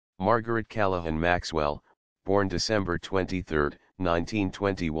Margaret Callaghan Maxwell, born December 23,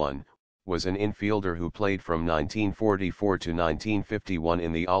 1921, was an infielder who played from 1944 to 1951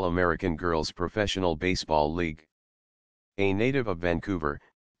 in the All-American Girls Professional Baseball League. A native of Vancouver,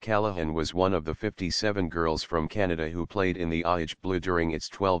 Callaghan was one of the 57 girls from Canada who played in the AIH Blue during its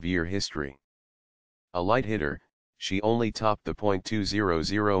 12-year history. A light hitter, she only topped the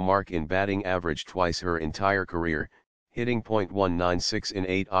 .200 mark in batting average twice her entire career, hitting .196 in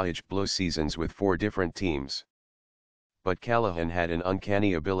 8 AIH Blue seasons with 4 different teams. But Callaghan had an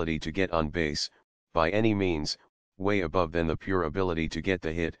uncanny ability to get on base, by any means, way above than the pure ability to get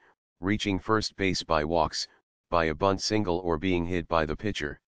the hit, reaching first base by walks, by a bunt single or being hit by the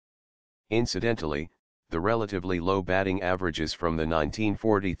pitcher. Incidentally, the relatively low batting averages from the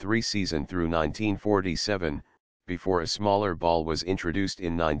 1943 season through 1947, before a smaller ball was introduced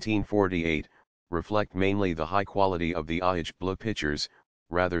in 1948, reflect mainly the high quality of the AIH Blue pitchers,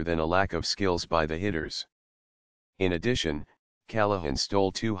 rather than a lack of skills by the hitters. In addition, Callaghan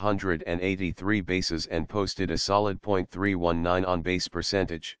stole 283 bases and posted a solid .319 on-base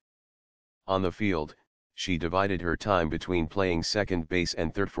percentage. On the field, she divided her time between playing second base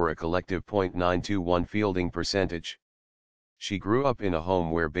and third for a collective .921 fielding percentage. She grew up in a home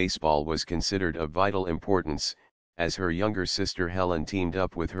where baseball was considered of vital importance, as her younger sister Helen teamed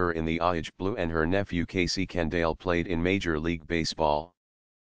up with her in the AIH Blue and her nephew Casey Candale played in Major League Baseball.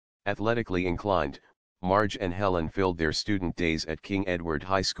 Athletically inclined, Marge and Helen filled their student days at King Edward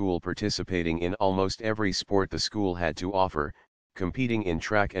High School participating in almost every sport the school had to offer, competing in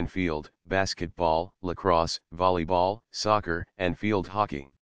track and field, basketball, lacrosse, volleyball, soccer, and field hockey.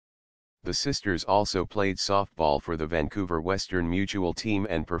 The sisters also played softball for the Vancouver Western Mutual team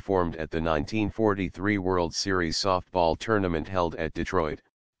and performed at the 1943 World Series softball tournament held at Detroit,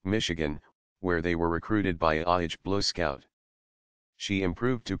 Michigan, where they were recruited by a AIH Blue Scout. She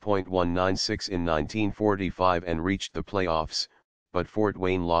improved to .196 in 1945 and reached the playoffs, but Fort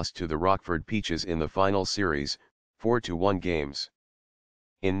Wayne lost to the Rockford Peaches in the final series, 4-1 games.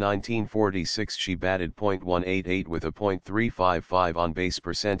 In 1946 she batted .188 with a .355 on-base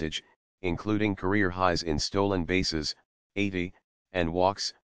percentage, including career highs in stolen bases, 80, and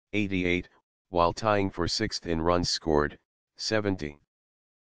walks, 88, while tying for 6th in runs scored, 70.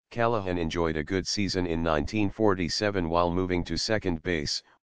 Callaghan enjoyed a good season in 1947 while moving to second base,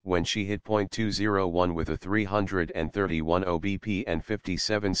 when she hit .201 with a 331 OBP and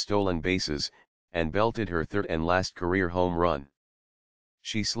 57 stolen bases, and belted her third and last career home run.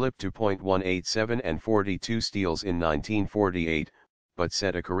 She slipped to .187 and 42 steals in 1948, but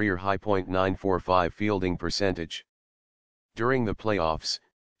set a career-high .945 fielding percentage. During the playoffs,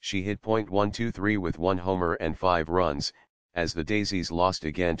 she hit .123 with 1 homer and 5 runs, as the Daisies lost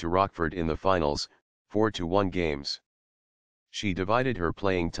again to Rockford in the finals, 4-1 games. She divided her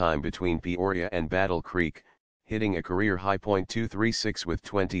playing time between Peoria and Battle Creek, hitting a career-high .236 with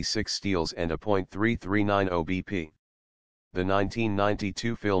 26 steals and a .339 OBP. The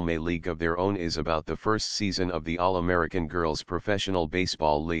 1992 film A League of Their Own is about the first season of the All-American Girls Professional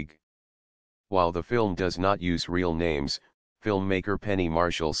Baseball League. While the film does not use real names, filmmaker Penny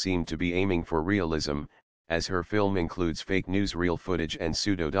Marshall seemed to be aiming for realism, as her film includes fake newsreel footage and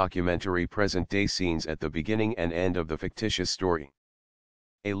pseudo-documentary present-day scenes at the beginning and end of the fictitious story.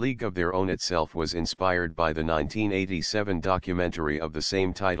 A League of Their Own itself was inspired by the 1987 documentary of the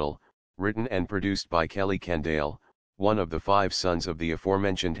same title, written and produced by Kelly Candale, one of the 5 sons of the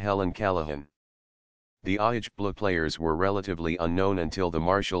aforementioned Helen Callaghan. The AIH Blue players were relatively unknown until the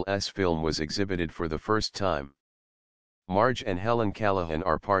Marshall's film was exhibited for the first time. Marge and Helen Callaghan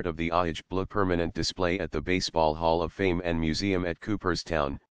are part of the AIH Blue permanent display at the Baseball Hall of Fame and Museum at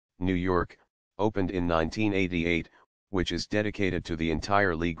Cooperstown, New York, opened in 1988, which is dedicated to the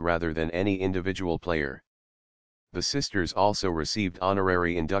entire league rather than any individual player. The sisters also received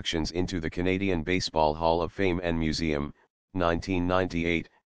honorary inductions into the Canadian Baseball Hall of Fame and Museum, 1998,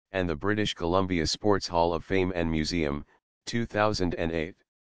 and the British Columbia Sports Hall of Fame and Museum, 2008.